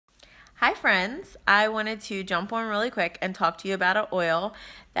Hi friends, I wanted to jump on really quick and talk to you about an oil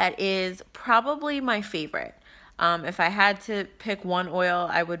that is probably my favorite. If I had to pick one oil,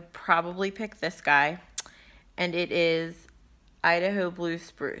 I would probably pick this guy, and it is Idaho Blue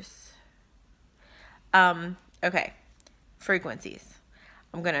Spruce. Okay, frequencies.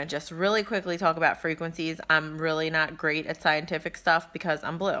 I'm going to just really quickly talk about frequencies. I'm really not great at scientific stuff because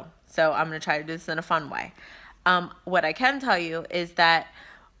I'm blue, so I'm going to try to do this in a fun way. What I can tell you is that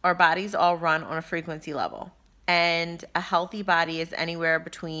our bodies all run on a frequency level, and a healthy body is anywhere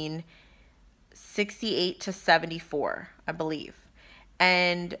between 68 to 74, I believe.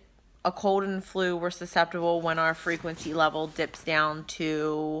 And a cold and flu, we're susceptible when our frequency level dips down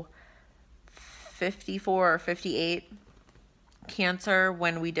to 54 or 58. Cancer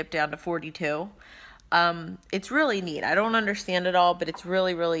when we dip down to 42. It's really neat. I don't understand it all, but it's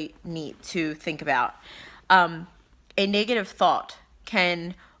really, really neat to think about. A negative thought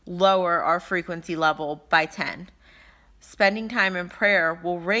can lower our frequency level by 10. Spending time in prayer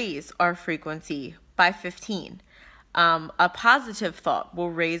will raise our frequency by 15. A positive thought will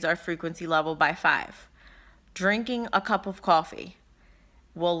raise our frequency level by 5. Drinking a cup of coffee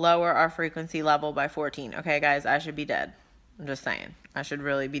will lower our frequency level by 14. Okay, guys, I should be dead. I'm just saying. I should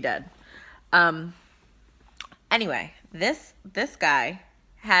really be dead. Anyway, this guy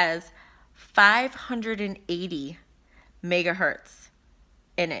has 580 megahertz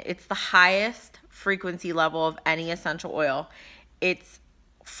in it. It's the highest frequency level of any essential oil. It's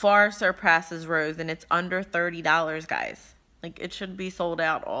far surpasses rose, and it's under $30, guys. Like, it should be sold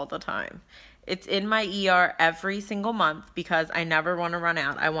out all the time. It's in my ER every single month because I never want to run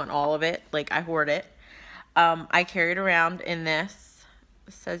out. I want all of it. Like, I hoard it. I carry it around in this.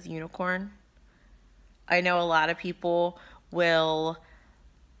 It says unicorn. I know a lot of people will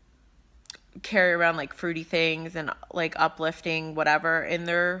carry around like fruity things and like uplifting whatever in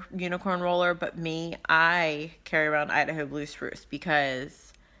their unicorn roller, but me, I carry around Idaho Blue Spruce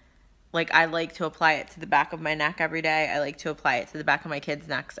because like I like to apply it to the back of my neck every day. I like to apply it to the back of my kids'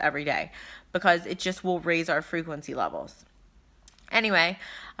 necks every day because it just will raise our frequency levels. Anyway,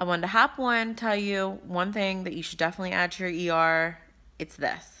 I wanted to hop on, tell you one thing that you should definitely add to your ER. It's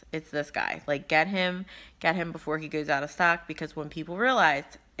this guy. Like, get him before he goes out of stock, because when people realize,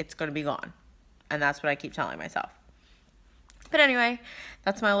 it's going to be gone. And that's what I keep telling myself. But anyway,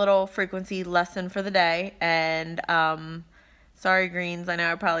 that's my little frequency lesson for the day. And sorry, greens, I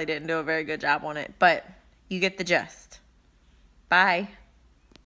know I probably didn't do a very good job on it, but you get the gist. Bye.